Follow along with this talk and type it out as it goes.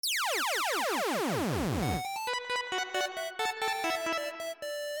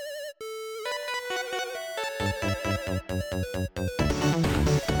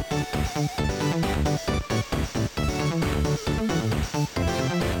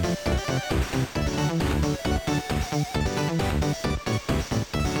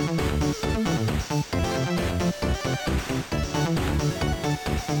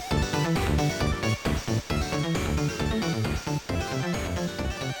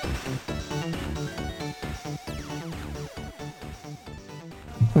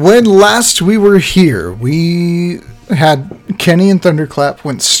When last we were here, we had Kenny and Thunderclap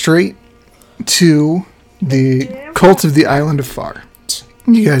went straight to the cult of the Island of Farr.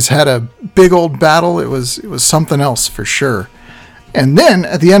 You guys had a big old battle. It was something else for sure. And then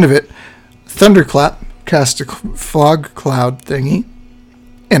at the end of it, Thunderclap cast a fog cloud thingy,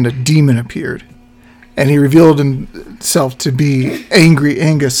 and a demon appeared. And he revealed himself to be Angry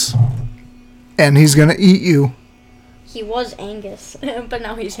Angus. And he's going to eat you. He was Angus, but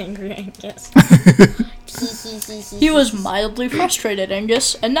now he's Angry Angus. He was mildly frustrated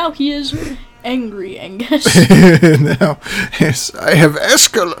Angus, and now he is Angry Angus. Now, yes, I've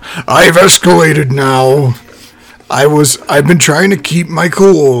escalated now. I've been trying to keep my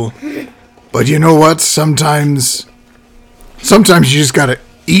cool. But you know what? Sometimes you just gotta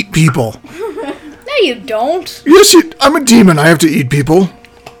eat people. No, you don't. Yes, I'm a demon. I have to eat people.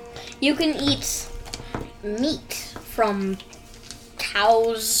 You can eat meat from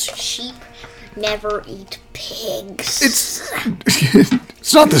cows, sheep. Never eat pigs.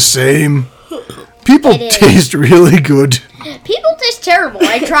 It's not the same. People taste really good. People taste terrible.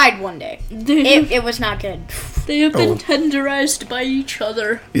 I tried one day. It was not good. They have been tenderized by each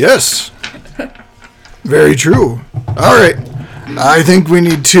other. Yes. Very true. All right. I think we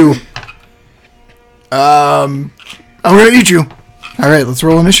need to... I'm going to eat you. All right, let's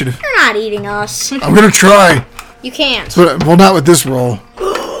roll initiative. You're not eating us. I'm going to try. You can't. Well, not with this roll.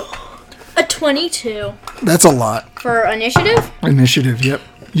 A 22. That's a lot. For initiative? Initiative, yep.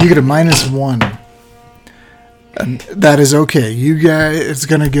 You get a -1. And that is okay. You guys, it's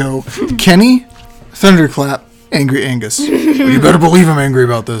going to go Kenny, Thunderclap, Angry Angus. Well, you better believe I'm angry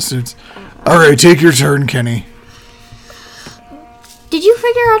about this. All right, take your turn, Kenny. Did you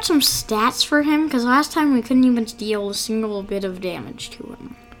figure out some stats for him? Because last time we couldn't even deal a single bit of damage to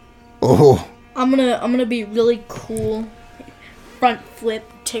him. Oh. I'm gonna be really cool. Front flip,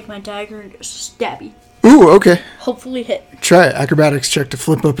 take my dagger, and just stab you. Ooh, okay. Hopefully hit. Try it. Acrobatics check to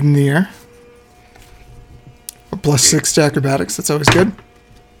flip up in the air. A +6 to acrobatics. That's always good.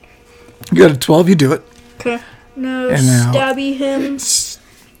 You got a 12. You do it. Okay. No, And now, stabby him.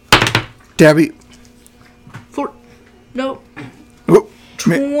 Stabby. Nope. Oh,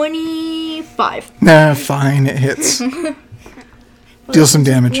 25. nah, fine. It hits. Deal some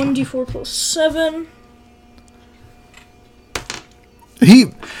damage. 1d4 + 7.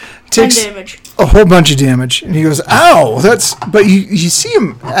 He takes 10 damage. a whole bunch of damage, and he goes, "Ow!" But you see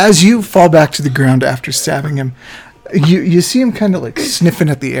him as you fall back to the ground after stabbing him. You see him kind of like sniffing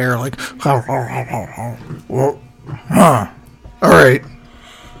at the air, like, All right,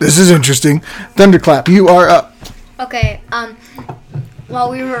 this is interesting. Thunderclap, you are up. Okay, while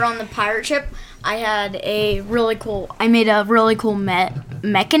we were on the pirate ship, I made a really cool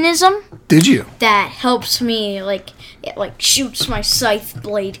mechanism. Did you? That helps me, it shoots my scythe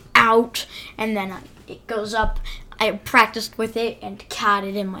blade out, and then it goes up. I practiced with it and caught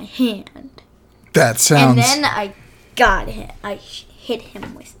it in my hand. That sounds... And then I got him. I hit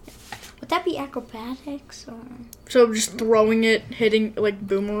him with it. Would that be acrobatics? Or? So just throwing it, hitting,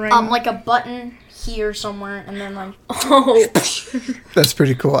 boomerang? Like a button here somewhere, and then Oh. That's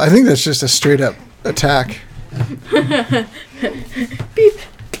pretty cool. I think that's just a straight up attack. Beep.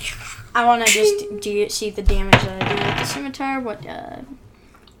 I want to just see the damage that I do with the scimitar.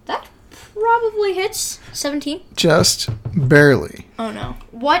 That probably hits 17. Just barely. Oh no.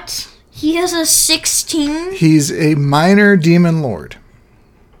 What? He has a 16? He's a minor demon lord.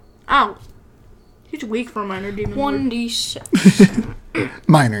 Ow. He's weak for a minor demon. 1d6.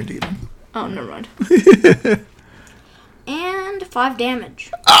 Minor demon. Oh, never mind. And 5 damage.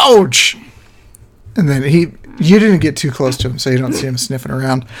 Ouch! And then you didn't get too close to him, so you don't see him sniffing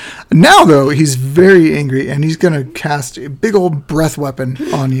around. Now, though, he's very angry, and he's going to cast a big old breath weapon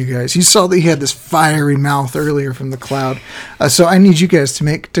on you guys. You saw that he had this fiery mouth earlier from the cloud. So I need you guys to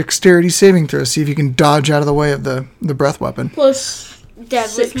make dexterity saving throws, see if you can dodge out of the way of the breath weapon. Plus Dad,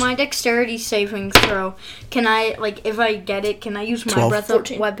 6. with my dexterity saving throw, can I, if I get it, can I use my 12. breath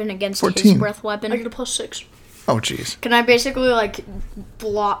 14. weapon against 14. his breath I weapon? get a +6. Oh, jeez. Can I basically,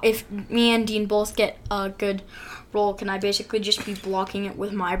 block, if me and Dean both get a good roll, can I basically just be blocking it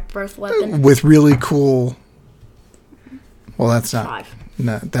with my breath weapon? With really cool... Well, that's not. 5.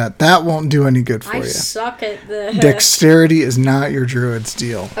 No, that won't do any good for I you. suck at the... Dexterity is not your druid's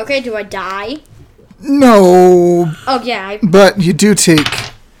deal. Okay, do I die? No. Oh, yeah. But you do take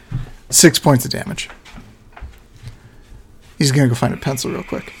 6 points of damage. He's going to go find a pencil real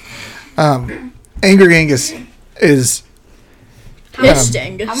quick. Angry Angus is... Pissed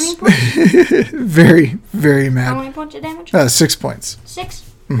Angus. How many points? very, very mad. How many points of damage? 6 points.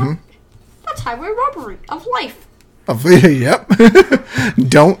 6? Mm-hmm. That's highway robbery of life. Yep.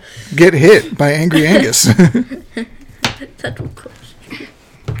 Don't get hit by Angry Angus. That will cost you.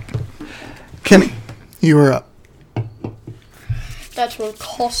 Kenny, you are up. That will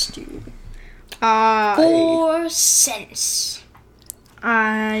cost you. 4 cents.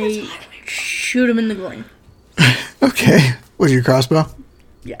 I shoot him in the groin. Okay. With your crossbow?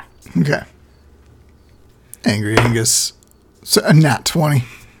 Yeah. Okay. Angry Angus. So, a nat 20.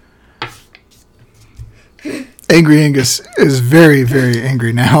 Angry Angus is very, very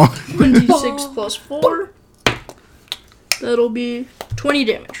angry now. 1d6 plus 4. That'll be 20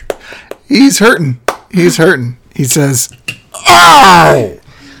 damage. He's hurting. He says, "Ow!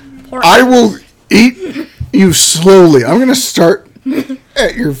 I will eat you slowly. I'm going to start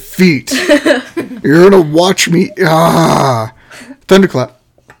at your feet. You're going to watch me." Thunderclap.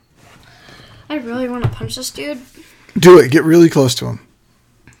 I really want to punch this dude. Do it. Get really close to him.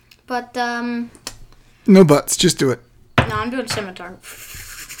 But, No buts. Just do it. no, I'm doing scimitar.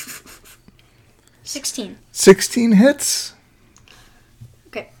 16. 16 hits.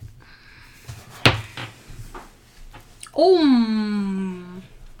 Okay.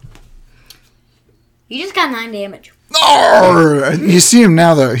 You just got 9 damage. Arr! You see him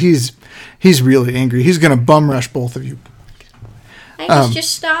now, though. He's really angry. He's going to bum rush both of you.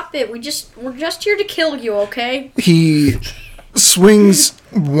 Just stop it. We're just here to kill you, okay? He swings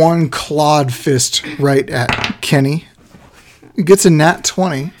one clawed fist right at Kenny. He gets a nat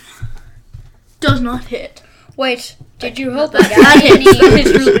 20. Does not hit. Wait, did you hope That I got hits. That any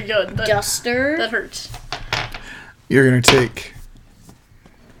hits really good. duster? That hurts. You're going to take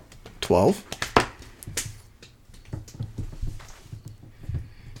 12.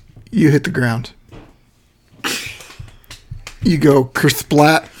 You hit the ground. You go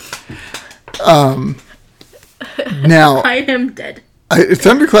kersplat. Now, I am dead.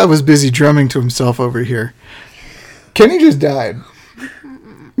 Thunderclap was busy drumming to himself over here. Kenny just died.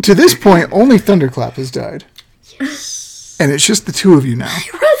 To this point, only Thunderclap has died. Yes. And it's just the two of you now.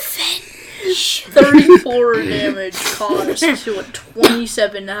 Revenge. 34 damage caused to a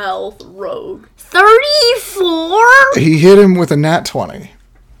 27 health rogue. 34? He hit him with a nat 20.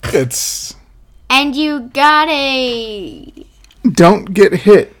 It's... And you got a... Don't get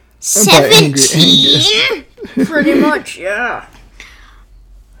hit by Angry Angus. 17? Pretty much, yeah.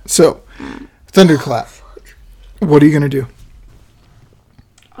 So, Thunderclap, what are you going to do?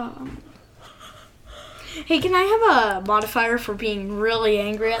 Hey, can I have a modifier for being really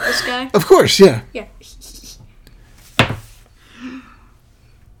angry at this guy? Of course, yeah. Yeah.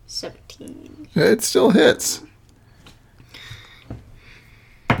 17. It still hits.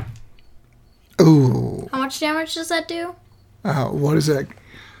 Ooh. How much damage does that do? What is that?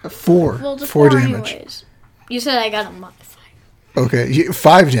 4. Well, the 4 damage. anyways. You said I got a modifier. Okay,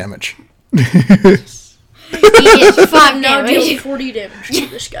 5 damage. He is 5 Now deal damage. 40 damage to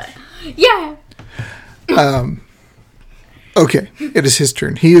this guy. Yeah. Okay, it is his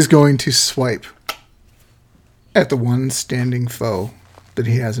turn. He is going to swipe at the one standing foe that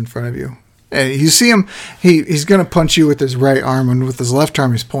he has in front of you. And you see him, he's going to punch you with his right arm, and with his left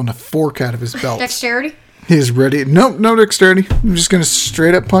arm, he's pulling a fork out of his belt. Dexterity? He's ready. Nope, no dexterity. I'm just going to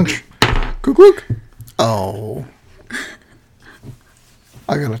straight up punch. Cook, cook. Oh.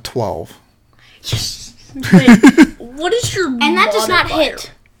 I got a 12. Wait, what is your And that does not modifier?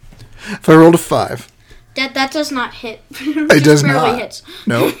 hit. If I rolled a 5, That does not hit. it does not. Hits.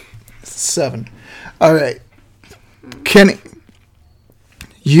 Nope. 7. All right. Kenny,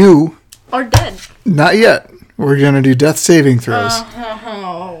 you, Are dead. not yet. We're going to do death saving throws.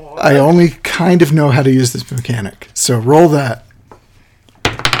 I only kind of know how to use this mechanic. So roll that.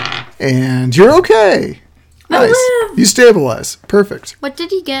 And you're okay. Nice. You stabilize. Perfect. What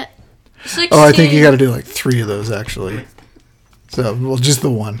did he get? 16. Oh, I think you got to do like 3 of those, actually. So, well, just the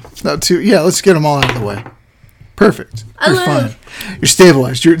 1. No, 2. Yeah, let's get them all out of the way. Perfect. You're fine. You're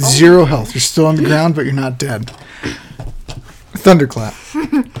stabilized. You're at 0 health. You're still on the ground, but you're not dead. Thunderclap.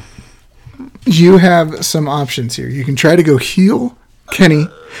 You have some options here. You can try to go heal Kenny,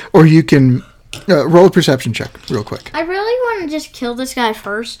 or you can roll a perception check real quick. I really want to just kill this guy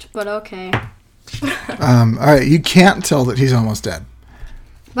first, but okay. All right, you can't tell that he's almost dead.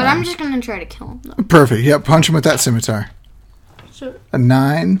 But I'm just going to try to kill him, though. Perfect. Yep, punch him with that scimitar. So A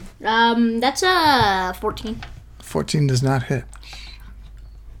 9. That's a 14. 14 does not hit.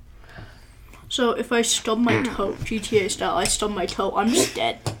 So if I stub my toe, GTA style, I stub my toe, I'm just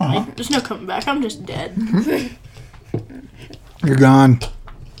dead. Like, there's no coming back. I'm just dead. You're gone.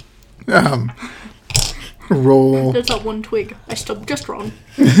 Roll. There's that one twig I stubbed just wrong.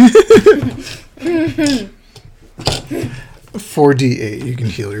 4d8. You can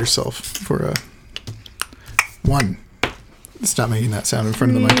heal yourself for a 1. Stop making that sound in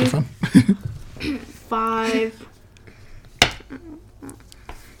front of the microphone. 5,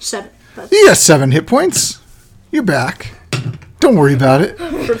 7. You got 7 hit points. You're back. Don't worry about it.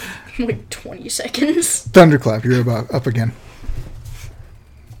 For like 20 seconds. Thunderclap, you're up again.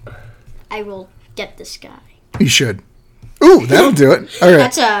 I will get this guy. You should. Ooh, that'll do it. All right.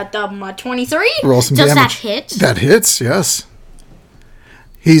 That's a 23. Roll some Does damage. that hit? That hits, yes.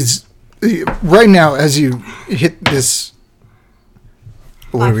 Right now, as you hit this...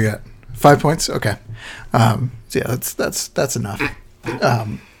 What do we got? 5 points? Okay. So yeah, that's enough.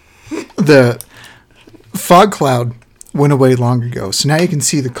 The fog cloud went away long ago, so now you can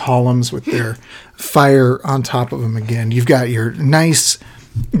see the columns with their fire on top of them again. You've got your nice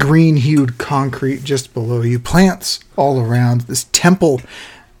green-hued concrete just below you, plants all around, this temple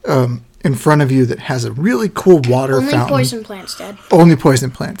in front of you that has a really cool water Only fountain. poison plants, Dad. Only poison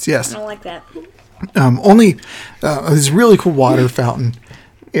plants, yes. I don't like that. Only this really cool water fountain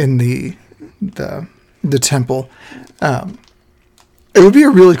in the temple. It would be a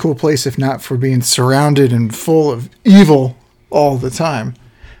really cool place if not for being surrounded and full of evil all the time.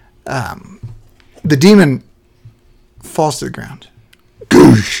 The demon falls to the ground.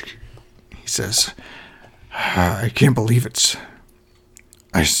 Goosh! He says, I can't believe it.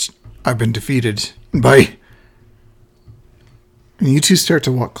 I've been defeated by... And you two start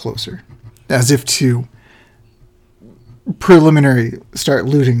to walk closer, as if to preliminary start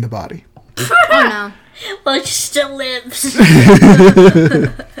looting the body. Oh no. Well, he still lives. His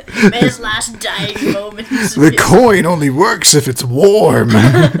last dying moments. The coin only works if it's warm.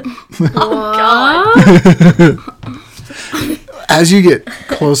 Oh, God. As you get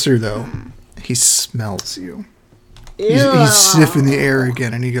closer, though, he smells you. He's sniffing the air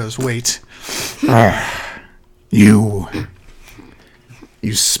again, and he goes, wait. You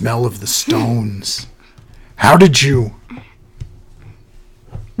smell of the stones. How did you?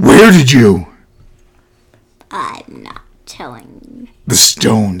 Where did you? I'm not telling you. The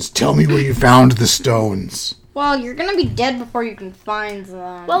stones. Tell me where you found the stones. Well, you're gonna be dead before you can find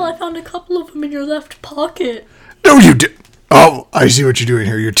them. Well, I found a couple of them in your left pocket. No, you did. Oh, I see what you're doing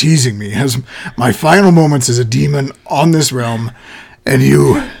here. You're teasing me. As my final moments as a demon on this realm, and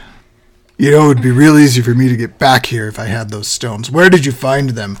you know, it would be real easy for me to get back here if I had those stones. Where did you find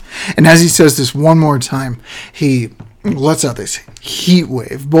them? And as he says this one more time, he lets out this heat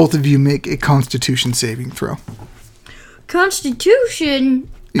wave. Both of you make a Constitution saving throw.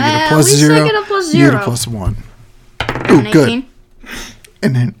 Constitution? You get a plus at least 0. I get a plus 0. You get a plus 1. Ooh, good.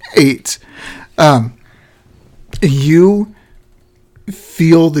 And then 8. You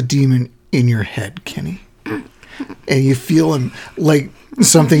feel the demon in your head, Kenny. And you feel him like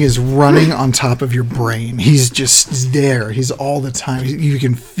something is running on top of your brain. He's just there. He's all the time. You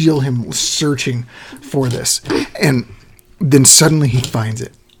can feel him searching for this. And then suddenly he finds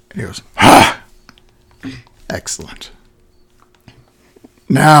it. And he goes, "Ha! Excellent.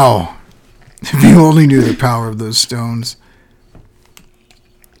 Now, if you only knew the power of those stones."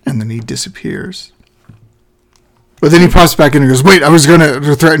 And then he disappears. But then he pops back in and goes, wait, I was going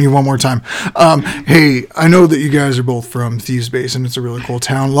to threaten you one more time. Hey, I know that you guys are both from Thieves Basin. It's a really cool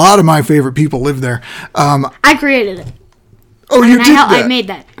town. A lot of my favorite people live there. I created it. Oh, you did that? I made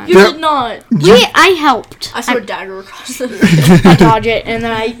that. You did not. I helped. I threw a dagger across the... I dodge it, and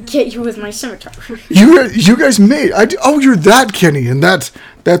then I get you with my scimitar. You guys made... Oh, you're that Kenny and that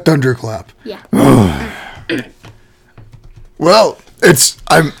Thunderclap. Yeah. Well,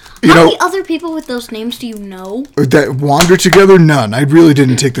 How many other people with those names do you know? That wander together? None. I really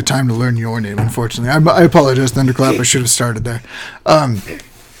didn't take the time to learn your name, unfortunately. I apologize, Thunderclap. I should have started there.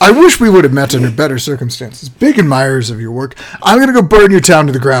 I wish we would have met under better circumstances. Big admirers of your work. I'm going to go burn your town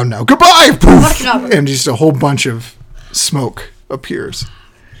to the ground now. Goodbye! Poof! And just a whole bunch of smoke appears.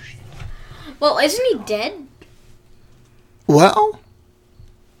 Well, isn't he dead? Well,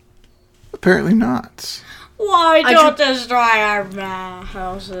 apparently not. Why don't destroy our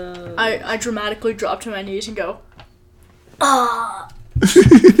houses? I dramatically drop to my knees and go, I'm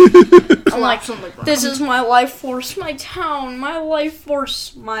like, this is my life force, my town, my life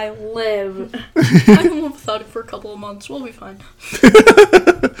force, my live. I can live without it for a couple of months. We'll be fine.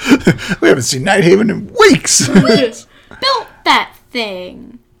 We haven't seen Nighthaven in weeks. Yes. Bill, that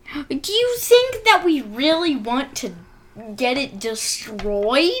thing. Do you think that we really want to get it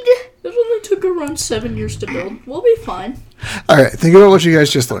destroyed? It only took around 7 years to build. We'll be fine. All right, think about what you guys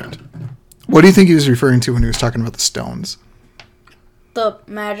just learned. What do you think he was referring to when he was talking about the stones? The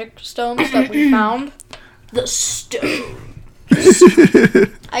magic stones that we found. The stone.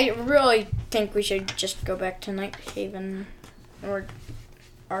 I really think we should just go back to Night Haven.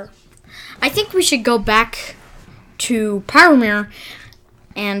 I think we should go back to Pyromere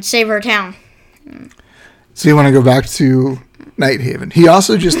and save our town. So you want to go back to Night Haven. He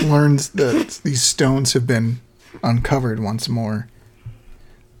also just learned that these stones have been uncovered once more.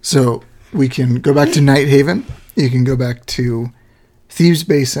 So we can go back to Night Haven. You can go back to Thieves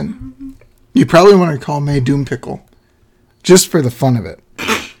Basin. You probably want to call May Doom Pickle, just for the fun of it.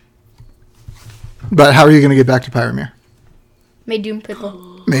 But how are you going to get back to Pyromere? May Doom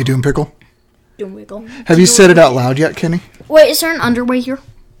Pickle. May Doom Pickle? Doom Pickle. Have you said it out loud yet, Kenny? Wait, is there an underway here?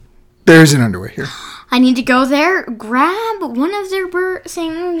 There's an underway here. I need to go there, grab one of their bird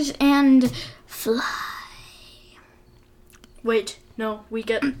things, and fly. Wait, no, we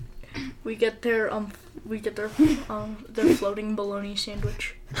get their floating bologna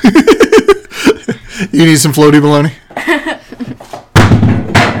sandwich. You need some floaty bologna?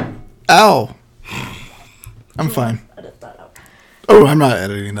 Ow. I'm fine. Edit that out. Oh, I'm not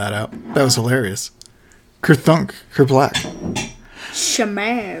editing that out. That was hilarious. Kerthunk, Kerblack.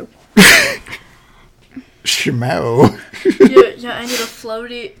 Shamo. Shamo. Yeah,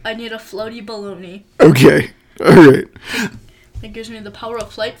 I need a floaty bologna. Okay. Alright. It gives me the power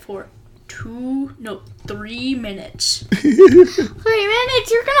of flight for 3 minutes. 3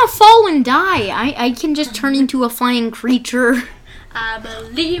 minutes? You're gonna fall and die. I can just turn into a flying creature. I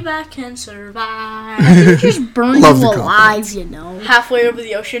believe I can survive. I can just burn Love you the alive, you know. Halfway over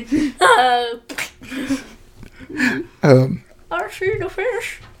the ocean. I see the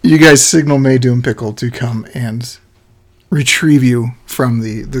fish. You guys signal May Doom Pickle to come and retrieve you from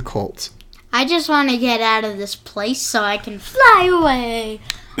the cult. I just want to get out of this place so I can fly away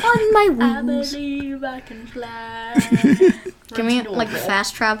on my wings. I believe I can fly. Can we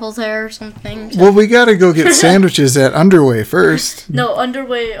fast travel there or something? Well, we gotta go get sandwiches at Underway first. No,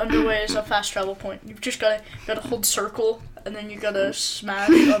 Underway is a fast travel point. You've just gotta hold circle, and then you gotta smash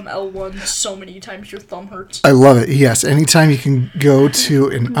L1 so many times your thumb hurts. I love it. Yes, anytime you can go to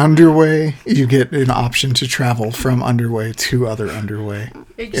an Underway, you get an option to travel from Underway to other Underway.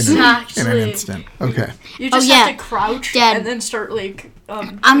 Exactly. In an instant. Okay. You just have to crouch and then start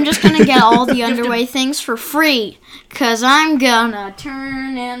I'm just gonna get all the Underway things for free, cause I'm gonna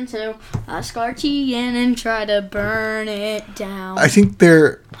turn into a Scartian and try to burn it down. I think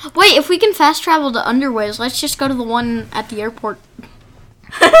they're... Wait, if we can fast travel to Underways, let's just go to the one at the airport.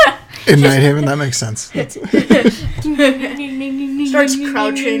 In Night Haven, that makes sense. Starts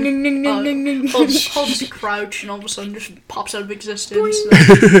crouching, holds crouch, and all of a sudden just pops out of existence.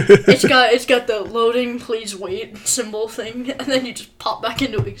 It's got the loading, please wait symbol thing, and then you just pop back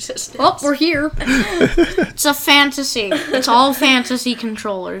into existence. Oh, we're here. It's a fantasy. It's all fantasy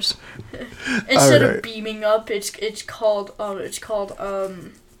controllers. Instead of beaming up, it's called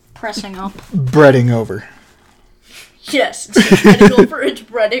pressing up. Breading over. Yes, it's breading over. It's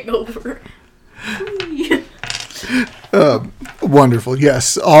breading over. Wonderful.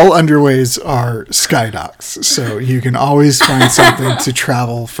 Yes, all Underways are skydocks, so you can always find something to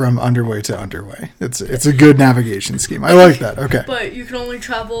travel from Underway to Underway. It's a good navigation scheme. I like that. Okay. But you can only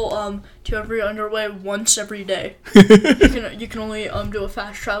travel to every Underway once every day. You can only do a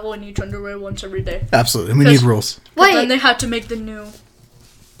fast travel in each Underway once every day. Absolutely. We need rules. Wait. Then they have to make the new.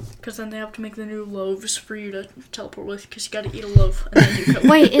 Because then they have to make the new loaves for you to teleport with. Because you got to eat a loaf. And then you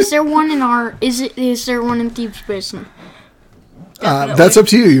Wait, is there one in our? Is there one in Thieves Basin? That's up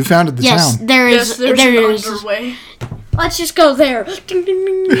to you. You founded the town. Yes, there is. There's there an is. Underway. Let's just go there.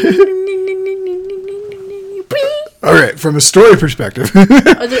 All right. From a story perspective.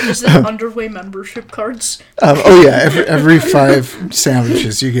 Is there Underway membership cards? Oh yeah. Every 5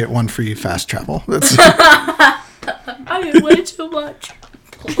 sandwiches, you get 1 free fast travel. That's. I ate way too much.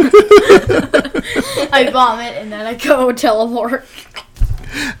 I vomit and then I go teleport.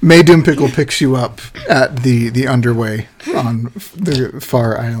 May Doom Pickle picks you up at the Underway on the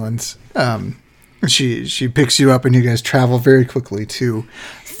Farr Islands. She picks you up and you guys travel very quickly to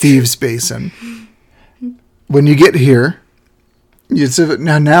Thieves Basin. When you get here, it's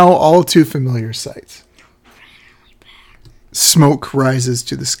now all too familiar sights. Smoke rises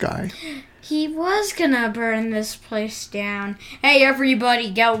to the sky. He was gonna burn this place down. Hey, everybody,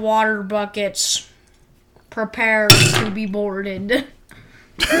 get water buckets. Prepare to be boarded.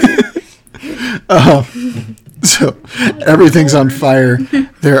 So everything's on fire.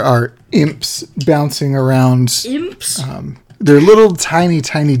 There are imps bouncing around. Imps? They're little tiny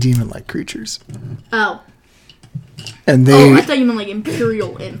demon-like creatures. Oh. And they... Oh, I thought you meant like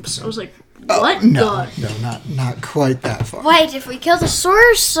imperial imps. I was like, what? No, not quite that far. Wait, if we kill the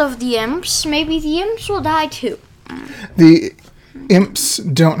source of the imps, maybe the imps will die too. The imps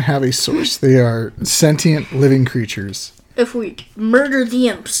don't have a source. They are sentient living creatures. If we murder the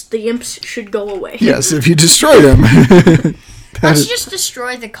imps should go away. Yes, if you destroy them. Let's just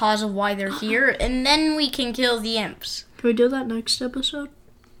destroy the cause of why they're here, and then we can kill the imps. Can we do that next episode?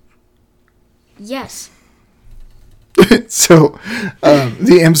 Yes. So,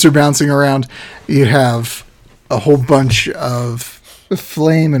 the imps are bouncing around. You have a whole bunch of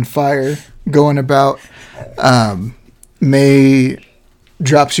flame and fire going about. May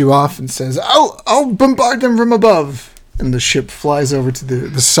drops you off and says, I'll bombard them from above. And the ship flies over to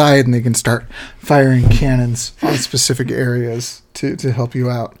the side, and they can start firing cannons on specific areas to help you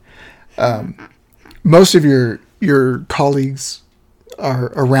out. Most of your colleagues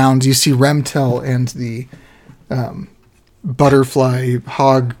are around. You see Remtel and the butterfly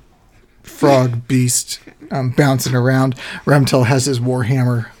hog frog beast bouncing around. Remtel has his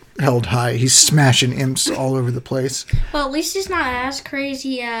warhammer held high. He's smashing imps all over the place. Well, at least he's not as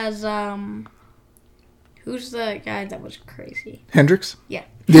crazy as who's the guy that was crazy? Hendrix? Yeah.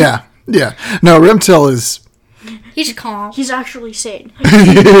 Yeah. No, Remtel is... He's calm. He's actually sane.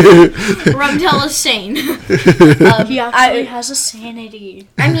 Remtel is sane. He actually has a sanity.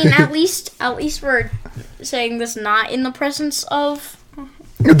 I mean, at least we're saying this not in the presence of...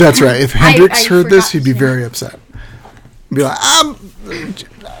 That's right. If Hendrix heard this, forgot he'd be to say very upset. He'd be like,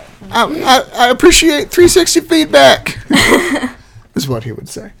 I appreciate 360 feedback, is what he would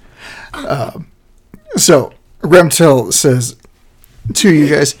say. So, Remtel says to you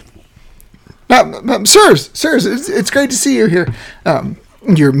guys, Sirs, it's great to see you here.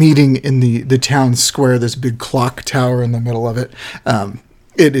 You're meeting in the town square, this big clock tower in the middle of it.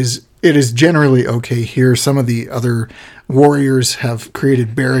 It is generally okay here. Some of the other warriors have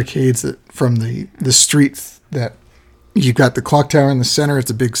created barricades from the streets that you've got the clock tower in the center.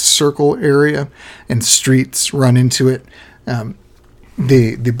 It's a big circle area, and streets run into it.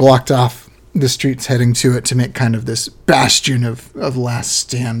 They blocked off the streets heading to it to make kind of this bastion of last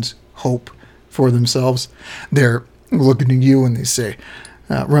stand hope for themselves. They're looking at you and they say,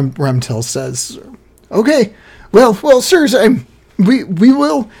 Remtel says, okay, well, sirs, we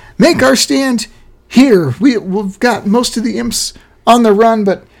will make our stand here. We've got most of the imps on the run,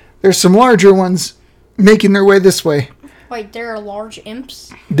 but there's some larger ones making their way this way. Wait, there are large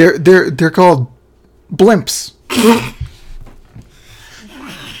imps? They're called blimps.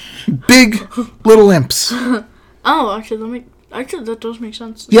 Big little imps. Oh, actually, that does make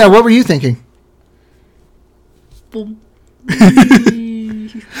sense. Yeah, what were you thinking? Boom.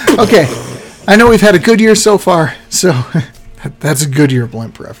 Okay, I know we've had a good year so far, so that's a Goodyear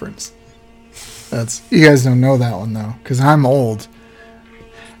blimp reference. You guys don't know that one though, because I'm old.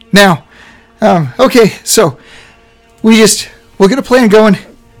 Now, okay, so we'll get a plan going,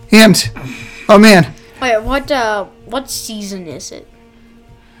 and oh man. Wait, what season is it?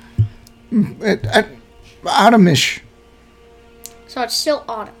 Autumnish. So it's still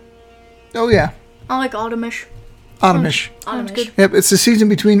autumn. Oh yeah. I like autumnish. Autumnish. Sounds good. Yep, it's the season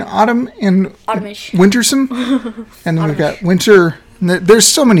between autumn and Autumnish. wintersome. And then we've got winter. There's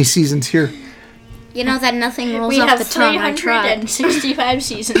so many seasons here. You know that nothing rolls We off have the tongue. I tried. 365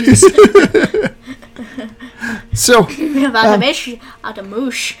 seasons. So We have autumnish,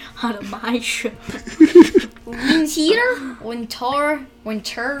 autumnish, autumnish. Winter.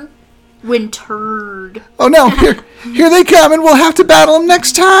 Wintered. oh no, here they come, and we'll have to battle them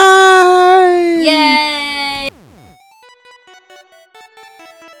next time. Yay!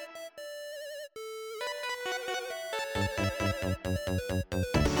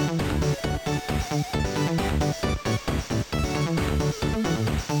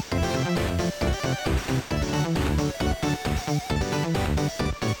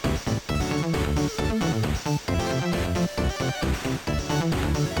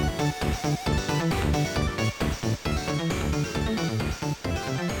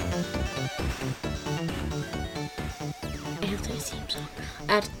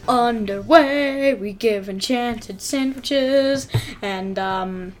 At Underway, we give enchanted sandwiches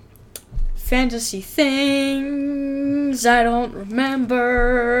and fantasy things I don't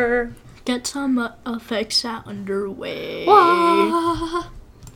remember. Get some effects out underway. Wah.